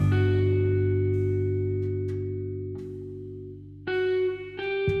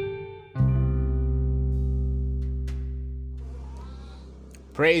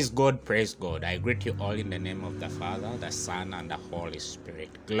Praise God, praise God. I greet you all in the name of the Father, the Son, and the Holy Spirit.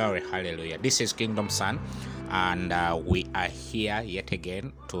 Glory, hallelujah. This is Kingdom Son, and we are here yet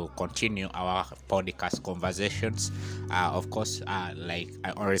again to continue our podcast conversations. Of course, like I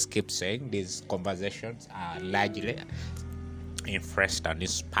always keep saying, these conversations are largely influenced and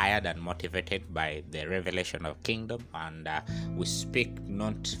inspired and motivated by the revelation of kingdom, and we speak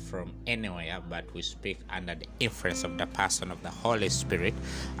not from anywhere, but we speak under the influence of the person of the Holy Spirit.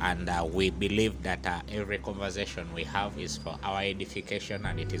 And we believe that every conversation we have is for our edification,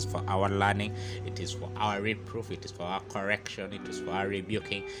 and it is for our learning, it is for our reproof, it is for our correction, it is for our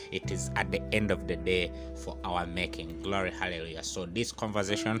rebuking, it is at the end of the day for our making. Glory, hallelujah. So these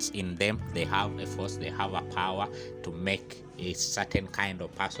conversations, in them, they have a force, they have a power to make a certain kind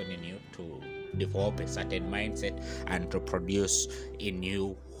of person in you, to develop a certain mindset, and to produce in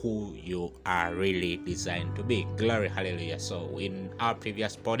you who you are really designed to be. Glory, hallelujah. So in our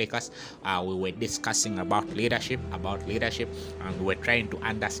previous podcast, we were discussing about leadership, and we were trying to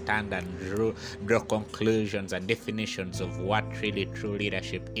understand and draw conclusions and definitions of what really true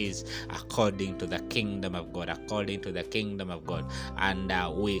leadership is according to the kingdom of God, and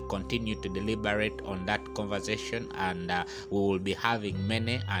we continue to deliberate on that conversation, and we will be having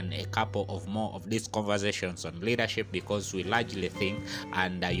many and a couple of more of these conversations on leadership, because we largely think,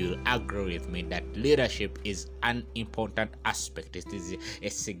 and you'll agree with me, that leadership is an important aspect. It is a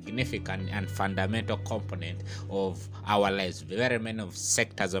significant and fundamental component of our lives. Very many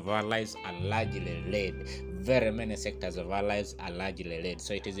sectors of our lives are largely led.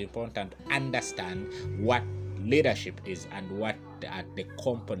 So it is important to understand what leadership is and what are the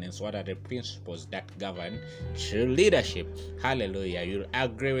components, what are the principles that govern true leadership. Hallelujah. You'll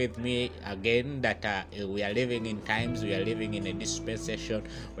agree with me again that we are living in times, we are living in a dispensation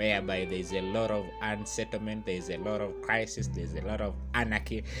whereby there is a lot of unsettlement, there is a lot of crisis, there is a lot of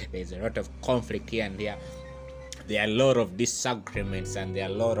anarchy, there is a lot of conflict here and there. There are a lot of disagreements, and there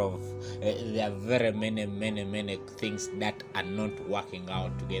are very many things that are not working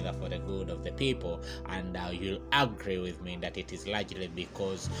out together for the good of the people. And you'll agree with me that it is largely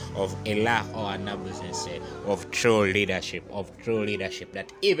because of a lack or an absence of true leadership,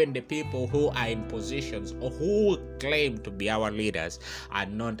 that even the people who are in positions or who claim to be our leaders are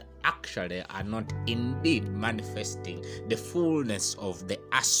not indeed manifesting the fullness of the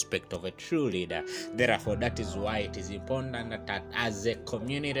aspect of a true leader. Therefore, that is why it is important that as a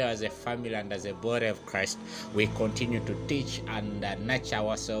community, as a family, and as a body of Christ, we continue to teach and nurture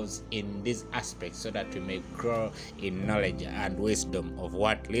ourselves in these aspects, so that we may grow in knowledge and wisdom of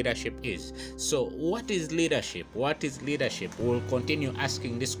what leadership is. So what is leadership? We'll continue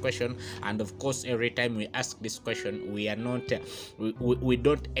asking this question, and of course, every time we ask this question, we are not we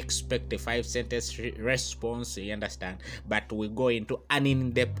don't expect a 5-sentence response, you understand, but we go into an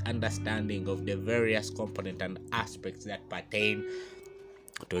in-depth understanding of the various components and aspects that pertain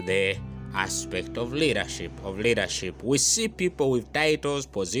to the aspect of leadership. We see people with titles,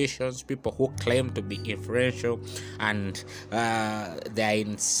 positions, people who claim to be influential, and they are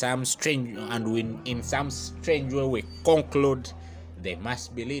in some strange way we conclude they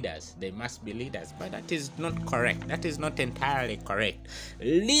must be leaders, but that is not correct. That is not entirely correct.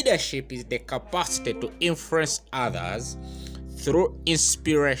 Leadership is the capacity to influence others through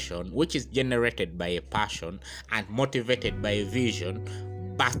inspiration, which is generated by a passion and motivated by a vision,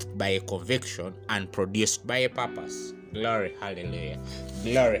 backed by a conviction, and produced by a purpose. Glory, hallelujah.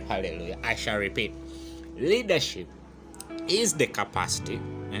 I shall repeat. Leadership is the capacity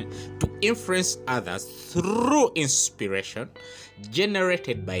to influence others through inspiration,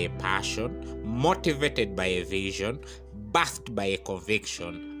 generated by a passion, motivated by a vision, backed by a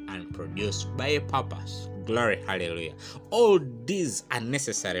conviction, and produced by a purpose. Glory, hallelujah. All these are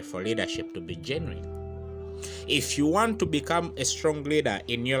necessary for leadership to be genuine. If you want to become a strong leader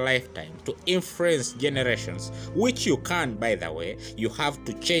in your lifetime, to influence generations, which you can, by the way, you have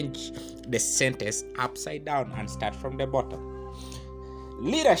to change the sentence upside down and start from the bottom.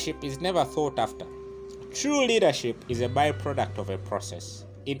 Leadership is never thought after. True leadership is a byproduct of a process.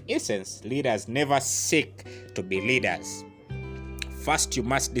 In essence, leaders never seek to be leaders. First, you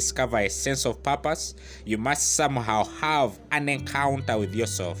must discover a sense of purpose. You must somehow have an encounter with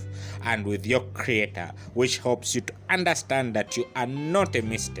yourself and with your Creator, which helps you to understand that you are not a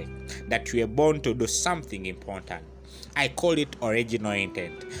mistake, that you are born to do something important. I call it original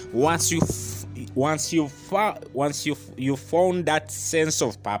intent. Once you found that sense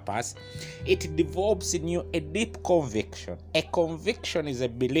of purpose, it develops in you a deep conviction. A conviction is a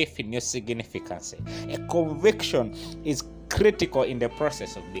belief in your significance. A conviction is critical in the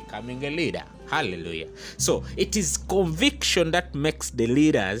process of becoming a leader. Hallelujah. So it is conviction that makes the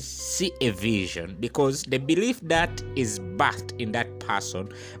leaders see a vision, because the belief that is birthed in that person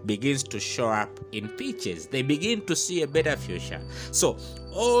begins to show up in pictures. They begin to see a better future. So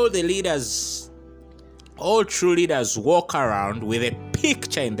all true leaders walk around with a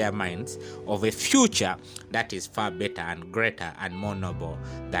picture in their minds of a future that is far better and greater and more noble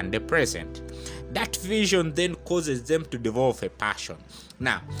than the present. That vision then causes them to develop a passion.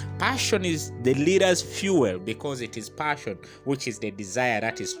 Now, passion is the leader's fuel, because it is passion which is the desire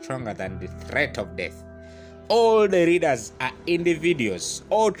that is stronger than the threat of death. All the leaders are individuals.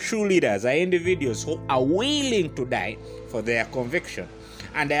 All true leaders are individuals who are willing to die for their conviction.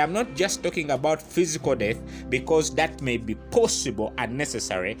 And I am not just talking about physical death, because that may be possible and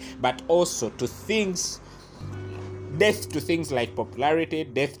necessary, but also death to things like popularity,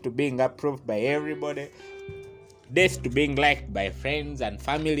 death to being approved by everybody, death to being liked by friends and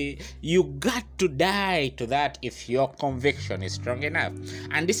family. You got to die to that if your conviction is strong enough.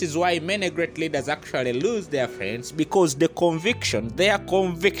 And this is why many great leaders actually lose their friends, because their conviction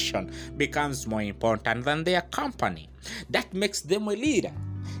becomes more important than their company. That makes them a leader.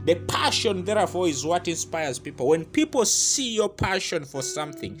 The passion, therefore, is what inspires people. When people see your passion for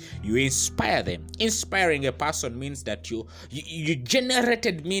something, you inspire them. Inspiring a person means that you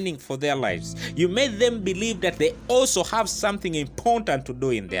generated meaning for their lives. You made them believe that they also have something important to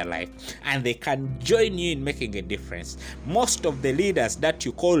do in their life, and they can join you in making a difference. Most of the leaders that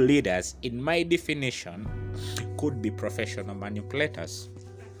you call leaders, in my definition, could be professional manipulators.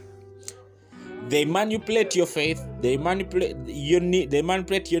 They manipulate your faith, they manipulate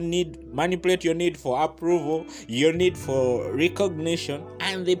your need for approval, your need for recognition,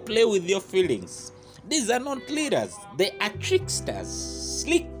 and they play with your feelings. These are not leaders. They are tricksters,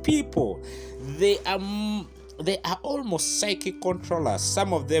 slick people. They are almost psychic controllers.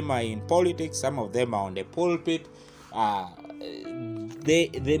 Some of them are in politics, some of them are on the pulpit.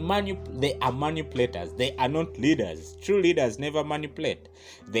 They are manipulators. They are not leaders. True leaders never manipulate.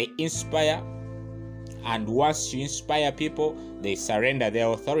 They inspire. And once you inspire people, they surrender their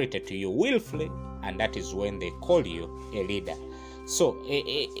authority to you willfully, and that is when they call you a leader. So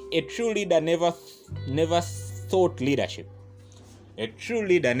a true leader never thought leadership. A true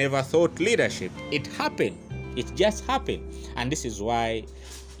leader never thought leadership. It happened. It just happened. And this is why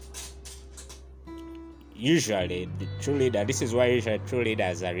usually true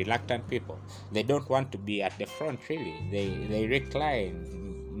leaders are reluctant people. They don't want to be at the front, really. They recline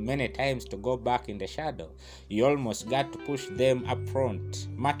many times to go back in the shadow. You almost got to push them up front.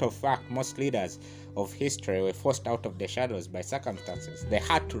 Matter of fact, most leaders of history were forced out of the shadows by circumstances. They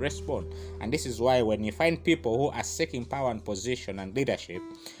had to respond. And this is why when you find people who are seeking power and position and leadership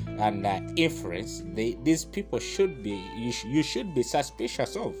and influence, these people you should be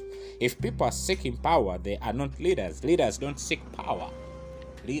suspicious of. If people are seeking power, they are not leaders. Leaders don't seek power.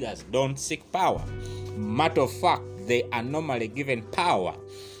 Leaders don't seek power. Matter of fact, they are normally given power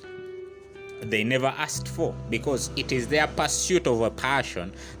they never asked for, because it is their pursuit of a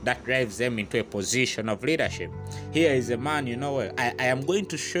passion that drives them into a position of leadership. Here is a man, I am going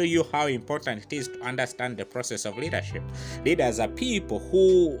to show you how important it is to understand the process of leadership. Leaders are people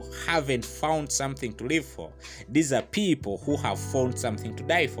who haven't found something to live for. These are people who have found something to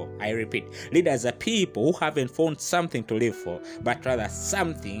die for. I repeat, leaders are people who haven't found something to live for, but rather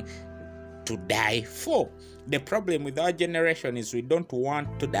something to die for. The problem with our generation is we don't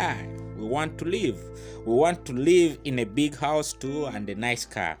want to die. We want to live. We want to live in a big house too and a nice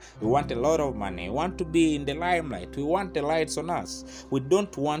car. We want a lot of money. We want to be in the limelight. We want the lights on us. We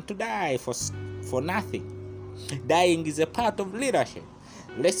don't want to die for nothing. Dying is a part of leadership.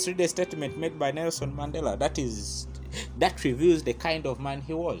 Let's read a statement made by Nelson Mandela that reveals the kind of man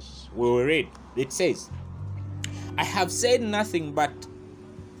he was. We will read. It says, "I have said nothing but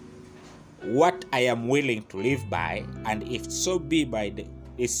what I am willing to live by, and if so be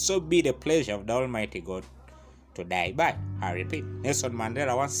the pleasure of the Almighty God to die by." I repeat, Nelson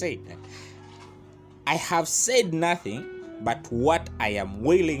Mandela once said, "I have said nothing but what I am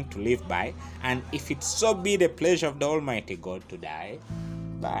willing to live by, and if it so be the pleasure of the Almighty God to die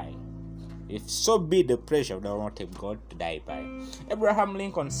by." If so be the pleasure of the Almighty God to die by. Abraham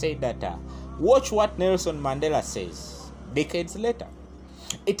Lincoln said that, watch what Nelson Mandela says decades later.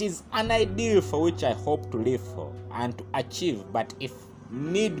 "It is an ideal for which I hope to live for and to achieve, but if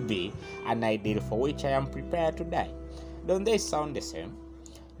need be, an ideal for which I am prepared to die." Don't they sound the same?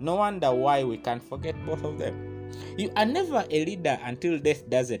 No wonder why we can't forget both of them. You are never a leader until death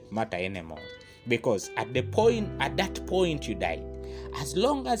doesn't matter anymore, because at that point you died. As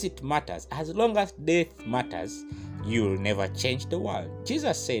long as it matters, as long as death matters, you will never change the world.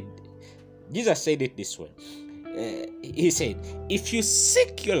 Jesus said it this way. He said, if you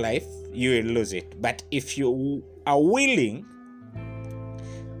seek your life, you will lose it. But if you are willing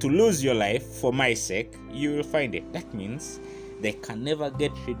to lose your life for my sake, you will find it. That means they can never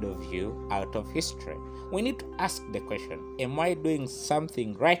get rid of you out of history. We need to ask the question, am I doing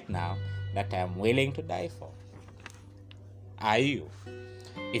something right now that I am willing to die for? Are you?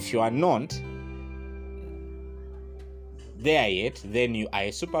 If you are not there yet, then you are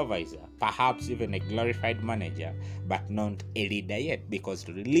a supervisor, perhaps even a glorified manager, but not a leader yet, because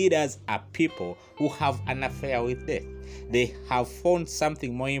leaders are people who have an affair with death. They have found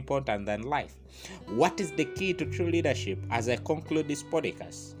something more important than life. What is the key to true leadership? As I conclude this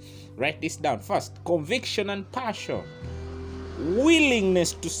podcast, write this down. First, conviction and passion,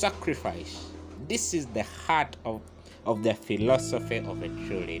 willingness to sacrifice. This is the heart of the philosophy of a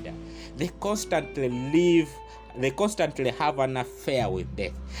true leader. They constantly have an affair with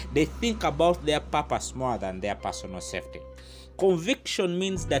death. They think about their purpose more than their personal safety. Conviction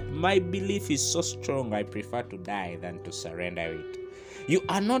means that my belief is so strong I prefer to die than to surrender it. You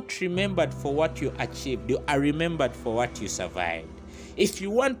are not remembered for what you achieved, you are remembered for what you survived. If you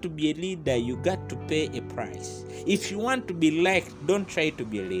want to be a leader, you got to pay a price. If you want to be liked, don't try to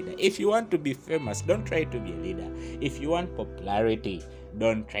be a leader. If you want to be famous, don't try to be a leader. If you want popularity,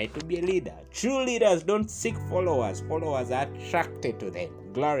 don't try to be a leader. True leaders don't seek followers. Followers are attracted to them.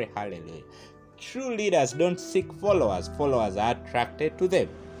 Glory, hallelujah. True leaders don't seek followers. Followers are attracted to them.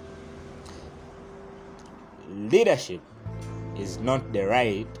 Leadership is not the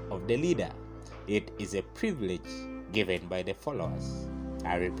right of the leader. It is a privilege given by the followers.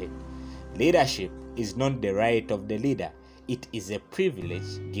 I repeat, leadership is not the right of the leader. It is a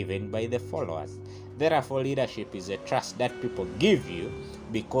privilege given by the followers. Therefore, leadership is a trust that people give you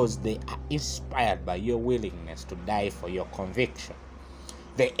because they are inspired by your willingness to die for your conviction.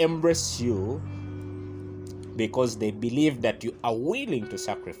 They embrace you because they believe that you are willing to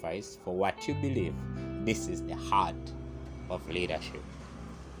sacrifice for what you believe. This is the heart of leadership.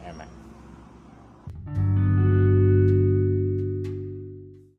 Amen.